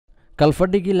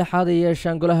kalfadhigii lixaad ee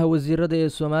yeeshaan Golaha Wasiirada ee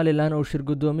Somaliland oo shir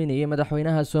gudoominayay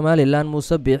madaxweynaha Somaliland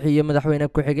Muuse Biixi iyo madaxweyne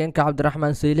ku-xigeenka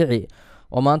Cabdiraxmaan Saylici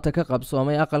oo maanta ka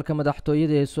qabsoomay aqalka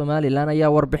madaxtooyada ee Somaliland ayaa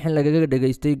warbixin lagaga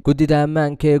dhageystay gudida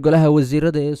ammaanka ee Golaha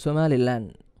Wasiirada ee Somaliland.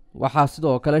 waxaa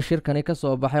sidoo kale shirkani ka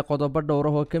soo baxay qodobo dhowr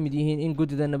ah oo ka mid yihiin in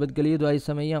gudida nabadgelyadu ay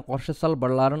sameeyaan qorshe sal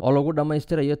ballaaran oo lagu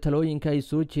dhameystirayo talooyinka ay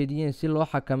soo jeediyeen si loo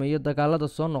xakameeyo dagaalada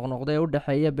soo noqnoqda ee u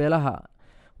dhaxeeya beelaha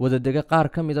wadadega qaar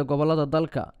ka mid ah gobolada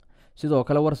dalka. sidoo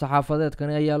kale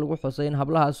war-saxaafadeedkani ayaa lagu xusay in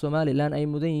hablaha Somaliland ay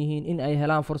mudan yihiin in ay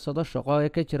helaan fursado shaqo ee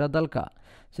ka jira dalka,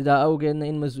 sidaa awgeedna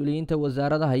in mas'uuliyiinta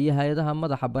wasaaradaha iyo hay'adaha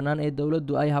madaxa bannaan ee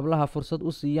dawladdu ay hablaha fursad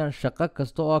u siiyaan shaqo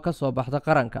kasta oo ka soo baxda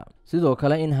qaranka. sidoo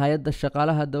kale in hay'adda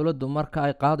shaqaalaha dawladdu marka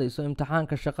ay qaadayso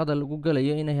imtixaanka shaqada lagu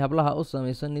galayo inay hablaha u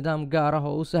samayso nidaam gaar ah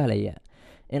oo u sahlaya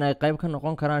in ay qayb ka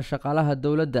noqon karaan shaqaalaha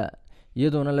dawladda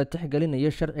iyadoona la tixgelinayo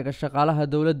sharciga shaqaalaha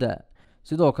dawladda.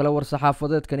 sidoo kale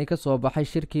war-saxaafadeedkani ka soo baxay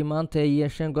shirkii maanta ay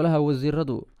yeesheen Golaha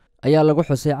Wasiiradu ayaa lagu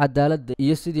xusay cadaaladda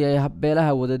iyo sidii ay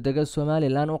beelaha wadadega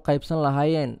Somaliland u qaybsan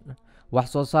lahaayeen wax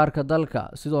soo saarka dalka.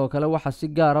 sidoo kale waxaa si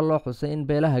gaar ah loo xusay in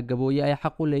beelaha gabooye ay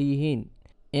xaq u leeyihiin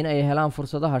in ay helaan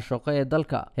fursadaha shaqo ee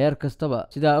dalka heer kastaba,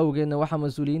 sidaa awgeedna waxaa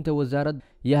mas'uuliyiinta wasaaradda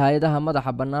iyo hay'adaha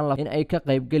madaxa bannaan in ay ka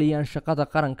qaybgeliyaan shaqada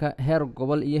qaranka heer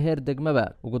gobol iyo heer degmaba.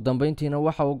 ugu dambeyntiina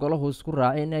waxa uu Golahu isku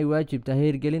raacay in ay waajib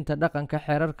tahay hirgelinta dhaqanka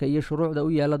xeerarka iyo shuruucda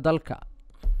u yaala dalka.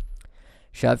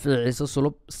 Shaafici Ciise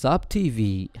Sulub, SAAB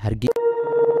TV, Hargeysa.